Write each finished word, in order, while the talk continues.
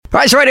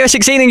Right, it's Radio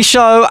 16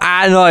 show,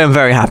 and I am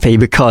very happy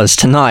because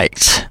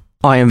tonight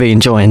I am being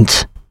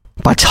joined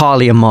by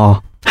Talia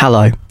Mar.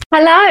 Hello.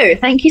 Hello,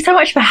 thank you so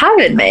much for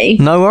having me.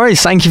 No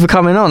worries, thank you for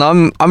coming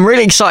on. I'm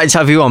really excited to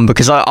have you on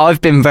because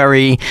I've been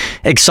very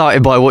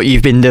excited by what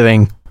you've been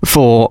doing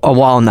for a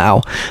while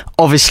now.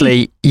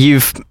 Obviously,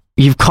 you've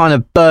kind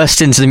of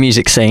burst into the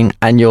music scene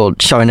and you're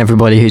showing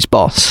everybody who's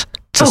boss,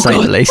 to say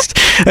the least.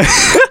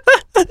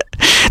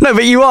 No,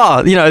 but you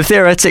are,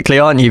 theoretically,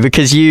 aren't you?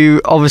 Because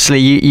you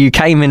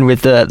came in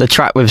with the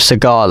track with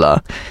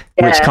Sigala,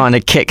 which kind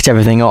of kicked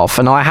everything off.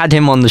 And I had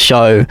him on the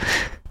show,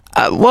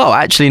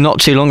 actually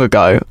not too long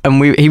ago,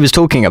 and he was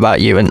talking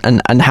about you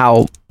and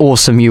how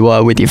awesome you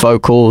were with your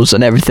vocals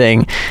and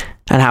everything,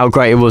 and how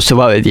great it was to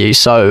work with you.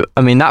 So,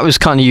 I mean, that was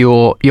kind of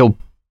your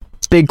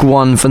big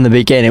one from the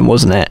beginning,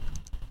 wasn't it?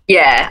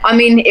 Yeah, I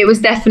mean, it was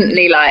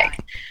definitely like,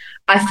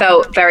 I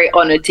felt very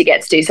honoured to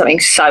get to do something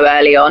so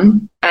early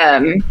on.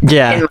 But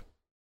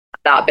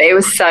it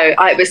was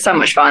so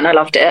much fun. I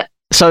loved it.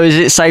 So is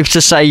it safe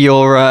to say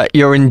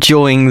you're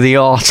enjoying the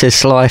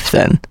artist life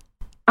then?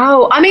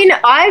 Oh, I mean,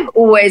 I've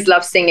always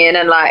loved singing,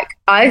 and like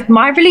I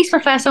released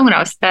my first song when I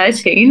was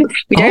 13.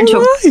 We don't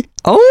talk. Right.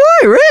 Oh,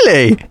 right,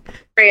 really?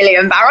 Really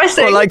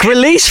embarrassing. Well, like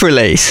released.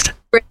 Release.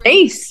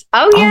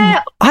 Oh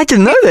yeah. I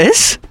didn't know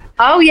this.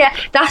 Oh yeah,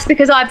 that's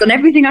because I've done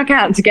everything I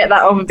can to get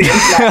that off of the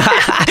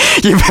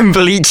internet. You've been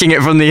bleaching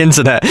it from the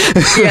internet.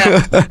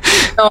 Yeah,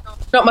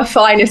 not my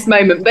finest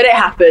moment, but it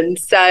happened.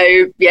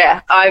 So yeah,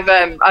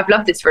 I've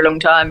loved this for a long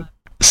time.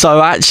 So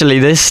actually,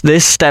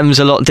 this stems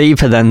a lot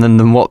deeper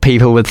than what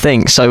people would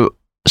think. So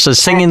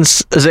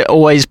singing's, has it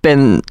always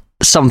been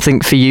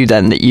something for you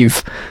then that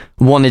you've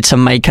wanted to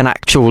make an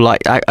actual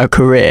like a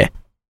career?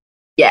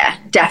 Yeah,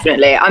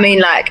 definitely. I mean,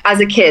 like as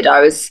a kid,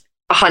 I was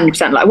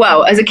 100% like,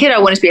 well, as a kid I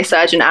wanted to be a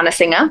surgeon and a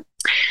singer,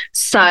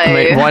 so I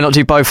mean, why not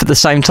do both at the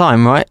same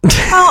time, right?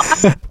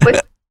 Well,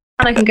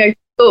 and I can go to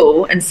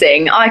school and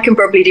sing, I can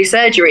probably do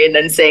surgery and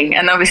then sing,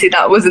 and obviously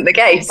that wasn't the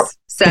case,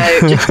 so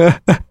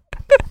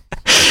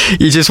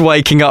you're just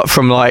waking up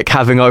from like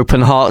having open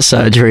heart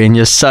surgery and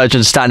your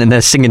surgeon standing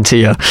there singing to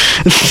you.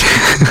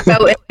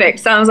 Well, epic.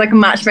 Sounds like a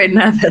match made in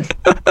heaven.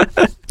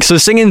 So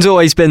singing's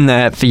always been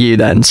there for you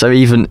then, so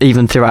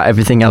even throughout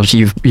everything else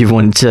you've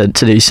wanted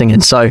to do singing.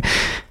 So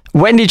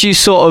when did you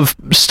sort of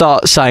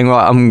start saying,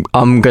 right,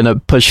 I'm going to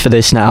push for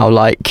this now,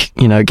 like,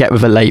 get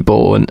with a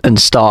label and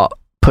start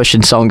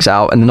pushing songs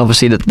out? And then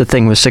obviously the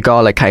thing with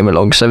Sigala came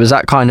along. So was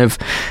that kind of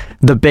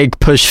the big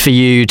push for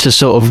you to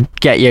sort of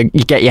get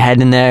your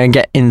head in there and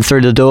get in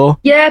through the door?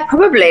 Yeah,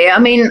 probably. I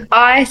mean,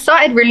 I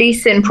started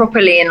releasing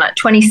properly in like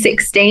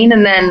 2016,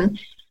 and then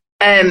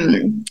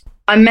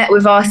I met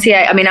with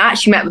RCA. I mean, I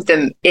actually met with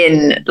them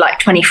in like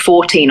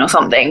 2014 or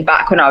something,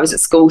 back when I was at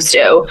school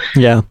still.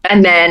 Yeah.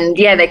 And then,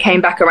 they came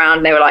back around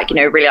and they were like,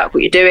 really like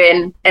what you're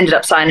doing. Ended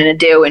up signing a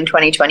deal in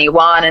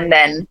 2021. And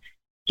then,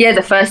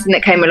 the first thing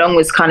that came along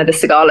was kind of the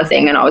Sigala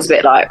thing. And I was a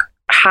bit like,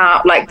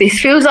 how, like, this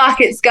feels like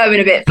it's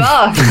going a bit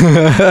fast.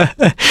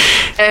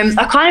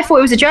 I kind of thought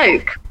it was a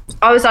joke.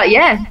 I was like,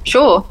 yeah,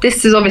 sure.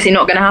 This is obviously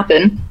not going to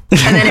happen.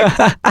 And then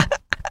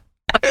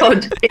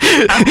God.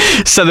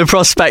 So the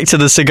prospect of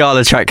the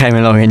Sigala track came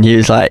along and you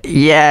was like,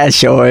 yeah,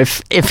 sure,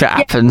 if it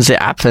happens,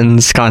 it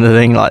happens, kind of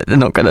thing. Like, they're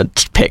not going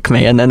to pick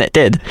me. And then it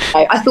did.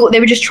 I thought they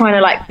were just trying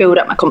to like build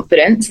up my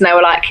confidence, and they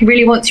were like, he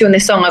really wants you on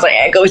this song. I was like,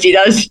 yeah, of course he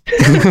does.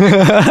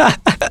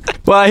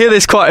 Well, I hear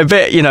this quite a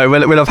bit,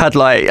 when I've had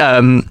like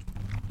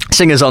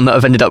singers on that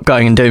have ended up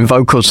going and doing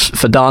vocals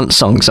for dance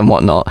songs and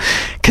whatnot,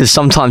 because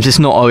sometimes it's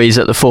not always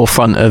at the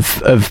forefront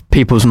of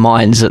people's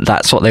minds that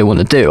that's what they want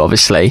to do,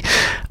 obviously,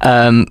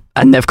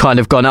 and they've kind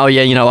of gone, oh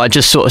yeah, I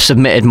just sort of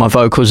submitted my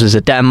vocals as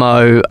a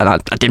demo and I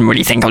didn't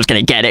really think I was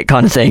going to get it,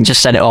 kind of thing,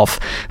 just sent it off.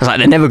 I was like,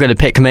 they're never going to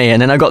pick me.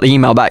 And then I got the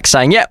email back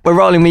saying, yeah, we're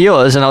rolling with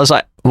yours, and I was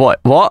like,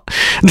 what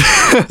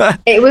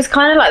It was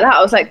kind of like that.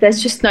 I was like,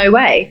 there's just no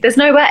way, and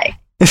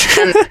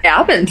it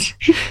happened.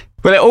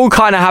 Well, it all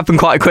kind of happened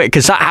quite quick,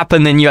 because that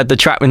happened, then you had the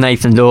track with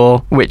Nathan Dorr,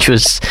 which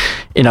was,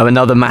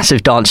 another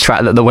massive dance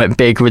track that went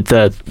big with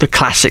the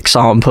classic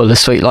sample of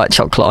Sweet Like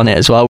Chocolate on it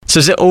as well. So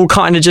has it all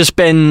kind of just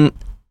been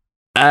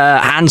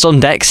hands on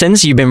deck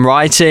since? You've been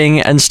writing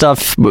and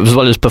stuff, as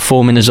well as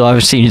performing as well?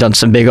 I've seen you've done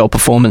some big old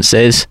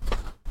performances.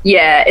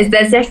 Yeah,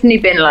 there's definitely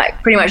been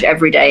like pretty much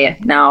every day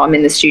now I'm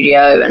in the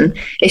studio, and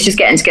it's just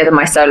getting together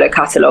my solo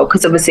catalogue,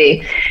 because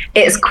obviously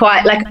it's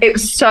quite like, it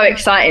was so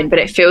exciting, but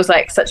it feels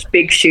like such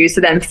big shoes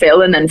to then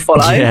fill and then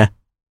follow. Yeah.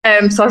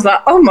 So I was like,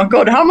 oh my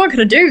God, how am I going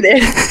to do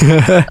this?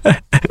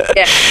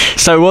 Yeah.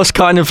 So what's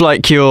kind of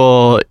like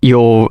your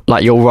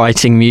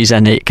writing muse,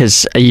 Andy?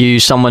 Because are you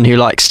someone who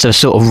likes to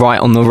sort of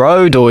write on the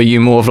road, or are you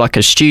more of like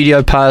a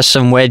studio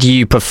person? Where do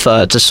you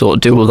prefer to sort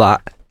of do all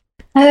that?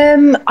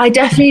 I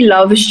definitely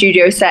love a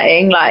studio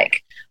setting.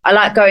 Like, I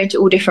like going to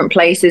all different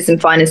places and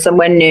finding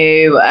somewhere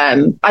new.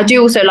 I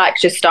do also like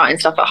just starting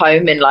stuff at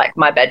home in like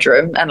my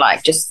bedroom, and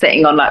like just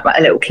sitting on like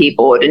a little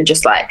keyboard and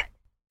just like,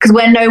 because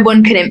when no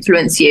one can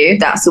influence you,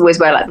 that's always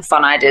where like the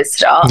fun ideas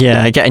start.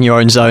 Yeah, get in your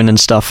own zone and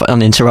stuff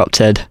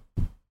uninterrupted.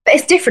 But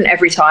it's different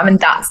every time, and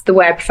that's the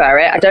way I prefer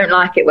it. I don't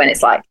like it when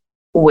it's like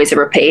always a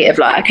repeat of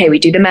like, okay, we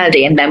do the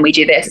melody and then we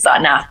do this. It's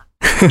like, nah.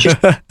 Just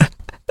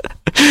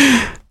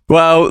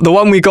Well, the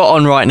one we got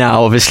on right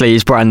now, obviously,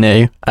 is brand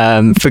new.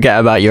 Forget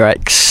About Your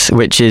Ex,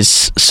 which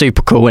is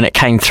super cool. When it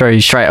came through,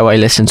 straight away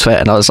listened to it,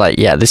 and I was like,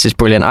 yeah, this is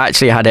brilliant. I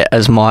actually had it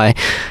as my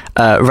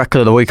record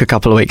of the week a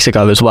couple of weeks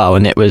ago as well,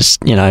 and it was,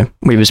 you know,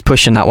 we was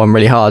pushing that one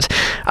really hard.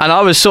 And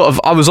I was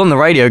on the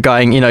radio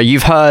going, you know,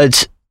 you've heard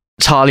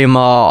Talia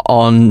Mar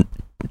on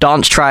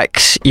dance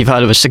tracks, you've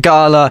heard of a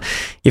Sigala,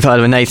 you've heard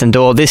of a Nathan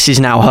Dorr. This is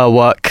now her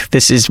work.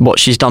 This is what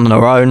she's done on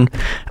her own.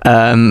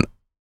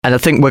 And I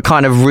think we're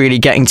kind of really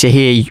getting to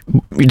hear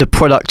the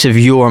product of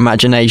your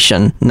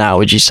imagination now,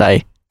 would you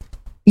say?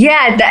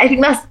 Yeah, I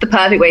think that's the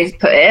perfect way to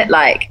put it.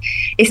 Like,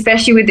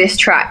 especially with this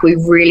track, we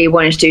really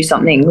wanted to do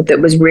something that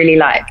was really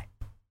like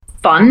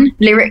fun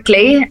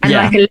lyrically. And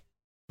like the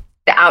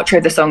outro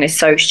of the song is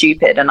so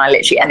stupid, and I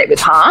literally end it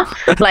with "huh."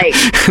 Like,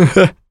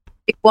 I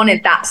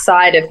wanted that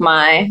side of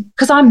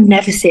because I'm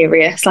never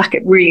serious. Like,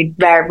 it really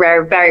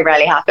very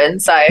rarely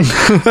happens. So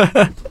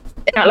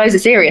not loads of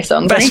serious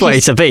songs. Best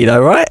way to be,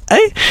 though, right?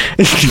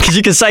 Because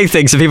you can say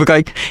things and people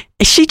go,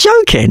 is she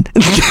joking?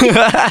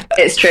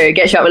 It's true. It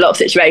gets you out of a lot of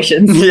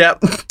situations.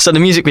 Yep. So the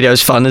music video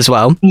is fun as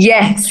well.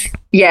 Yes.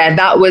 Yeah,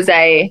 that was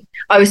I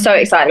was so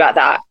excited about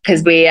that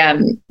because we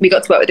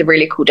got to work with a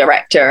really cool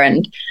director,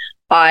 and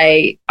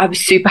I was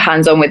super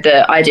hands-on with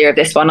the idea of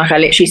this one. Like, I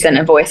literally sent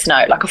a voice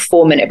note, like a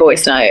 4-minute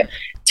voice note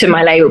to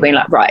my label being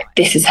like, right,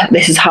 this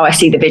is how I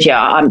see the video.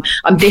 I'm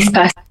this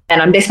person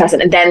and I'm this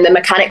person. And then the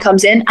mechanic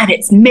comes in and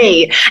it's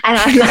me. And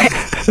I'm like,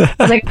 I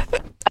was like,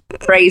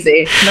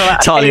 crazy. No,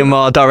 Talia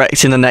Mar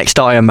directing the next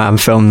Iron Man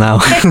film now.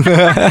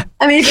 I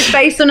mean, if it's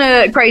based on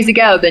a crazy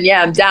girl, then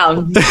yeah, I'm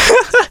down.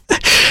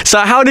 So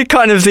how did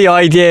kind of the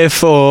idea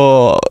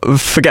for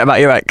Forget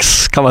About Your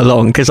Ex come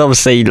along? Because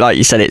obviously, like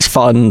you said, it's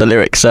fun. The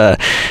lyrics are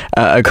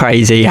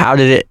crazy. How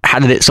did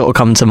it sort of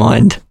come to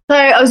mind? So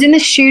I was in the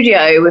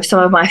studio with some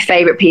of my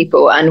favourite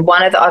people, and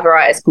one of the other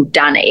writers called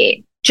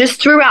Danny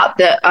just threw out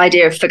the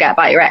idea of Forget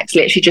About Your Ex,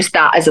 literally just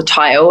that as a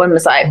title, and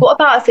was like, what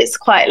about if it's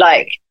quite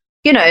like,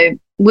 you know,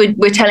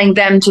 we're telling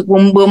them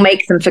we'll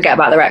make them forget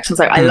about their ex. I was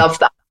like, I love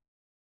that.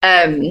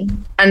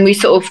 And we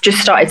sort of just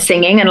started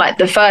singing, and like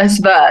the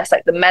first verse,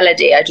 like the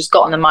melody, I just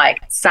got on the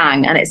mic,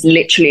 sang, and it's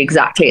literally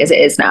exactly as it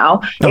is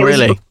now. Oh,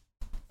 really?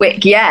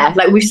 Quick, yeah.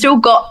 Like, we've still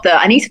got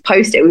I need to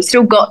post it. We've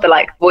still got the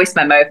like voice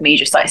memo of me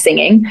just like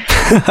singing.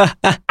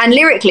 And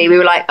lyrically, we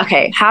were like,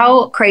 okay,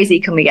 how crazy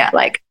can we get?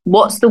 Like,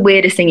 what's the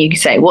weirdest thing you can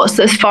say? What's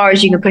as far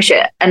as you can push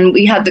it? And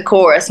we had the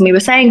chorus, and we were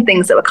saying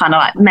things that were kind of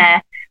like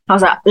meh. I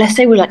was like, let's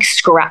say we're like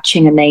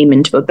scratching a name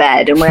into a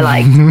bed, and we're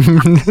like,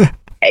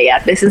 okay,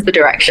 yeah, this is the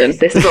direction.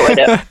 This is what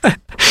we're doing.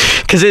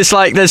 Because it's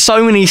like there's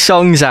so many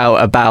songs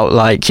out about,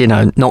 like, you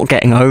know, not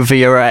getting over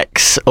your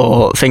ex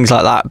or things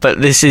like that,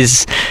 but this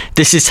is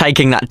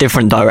taking that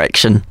different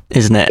direction,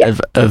 isn't it? Yeah.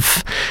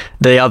 Of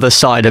the other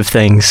side of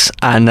things.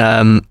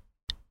 And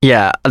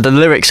yeah, the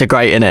lyrics are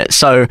great in it.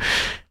 So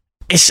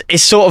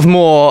it's sort of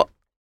more,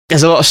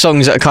 there's a lot of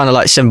songs that are kind of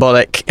like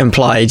symbolic,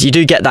 implied. You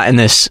do get that in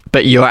this,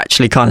 but you're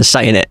actually kind of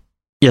saying it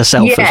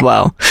yourself as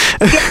well.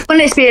 I want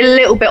it to be a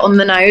little bit on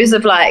the nose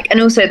of like, and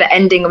also the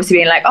ending obviously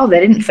being like, oh, they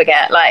didn't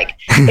forget. Like,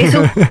 it's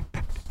all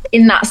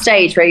in that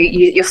stage where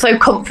you're so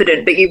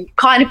confident, but you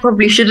kind of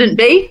probably shouldn't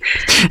be.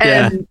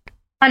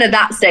 Kind of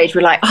that stage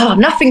where like, oh,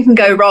 nothing can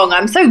go wrong.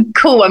 I'm so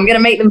cool. I'm going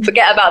to make them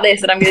forget about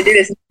this, and I'm going to do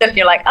this. And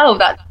you're like, oh,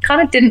 that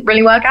kind of didn't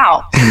really work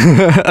out.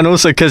 And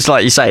also because,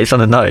 like you say, it's on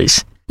the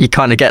nose. You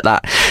kind of get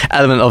that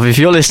element of, if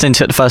you're listening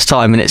to it the first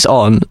time and it's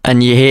on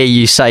and you hear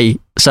you say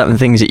certain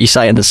things that you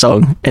say in the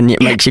song, and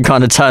it makes you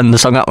kind of turn the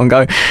song up and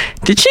go,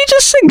 did she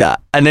just sing that?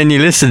 And then you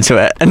listen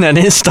to it and then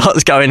it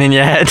starts going in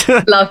your head.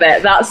 Love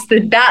it. That's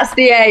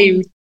the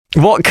aim.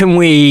 What can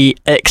we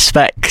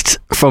expect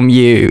from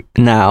you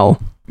now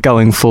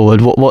going forward?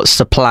 What's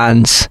the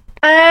plans?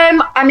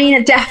 I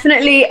mean,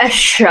 definitely a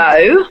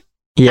show.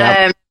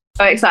 Yeah.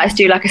 So excited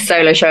to do like a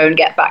solo show and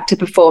get back to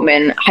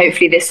performing,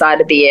 hopefully this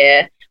side of the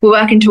year. We're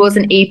working towards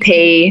an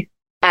EP,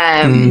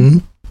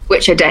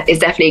 which is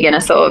definitely going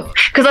to sort of,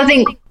 because I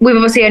think we've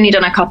obviously only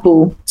done a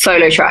couple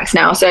solo tracks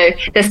now, so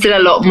there's still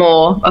a lot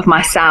more of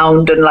my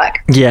sound and like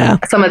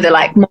some of the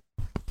like more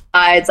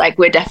sides. Like,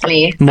 we're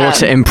definitely more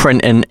to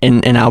imprint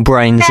in our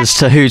brains as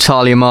to who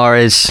Talia Mar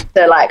is,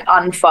 to like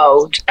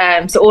unfold.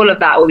 So all of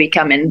that will be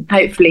coming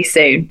hopefully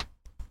soon.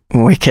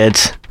 Wicked.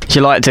 Do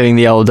you like doing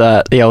the old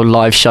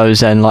live shows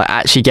then, like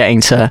actually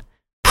getting to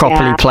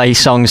properly play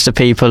songs to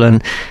people?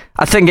 And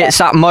I think it's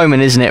that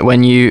moment, isn't it,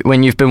 when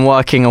you've been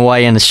working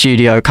away in the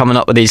studio coming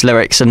up with these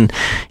lyrics, and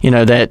you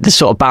know they're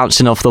sort of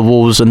bouncing off the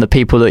walls and the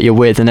people that you're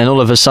with, and then all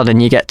of a sudden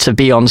you get to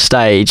be on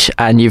stage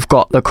and you've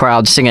got the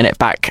crowd singing it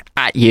back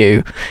at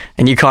you,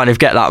 and you kind of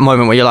get that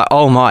moment where you're like,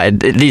 oh my,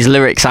 these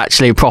lyrics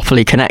actually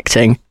properly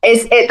connecting.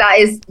 That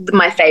is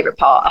my favourite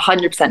part.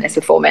 100% is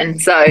performing.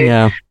 So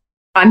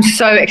I'm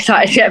so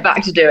excited to get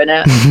back to doing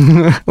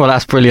it. Well,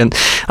 that's brilliant.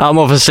 I'm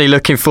obviously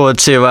looking forward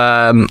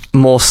to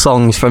more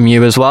songs from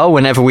you as well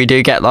whenever we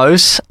do get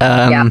those,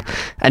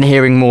 and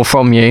hearing more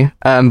from you.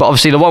 But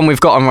obviously the one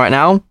we've got on right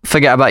now,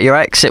 Forget About Your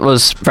Ex, it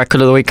was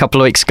Record of the Week a couple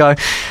of weeks ago.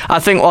 I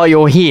think while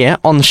you're here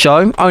on the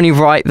show, only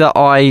right that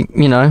I,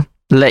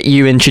 let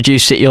you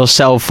introduce it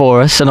yourself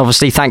for us. And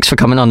obviously thanks for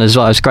coming on as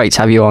well. It's great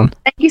to have you on.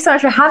 Thank you so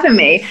much for having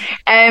me.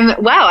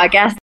 Well, I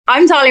guess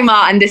I'm Talia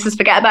Mar and this is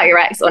Forget About Your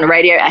Ex on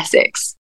Radio Essex.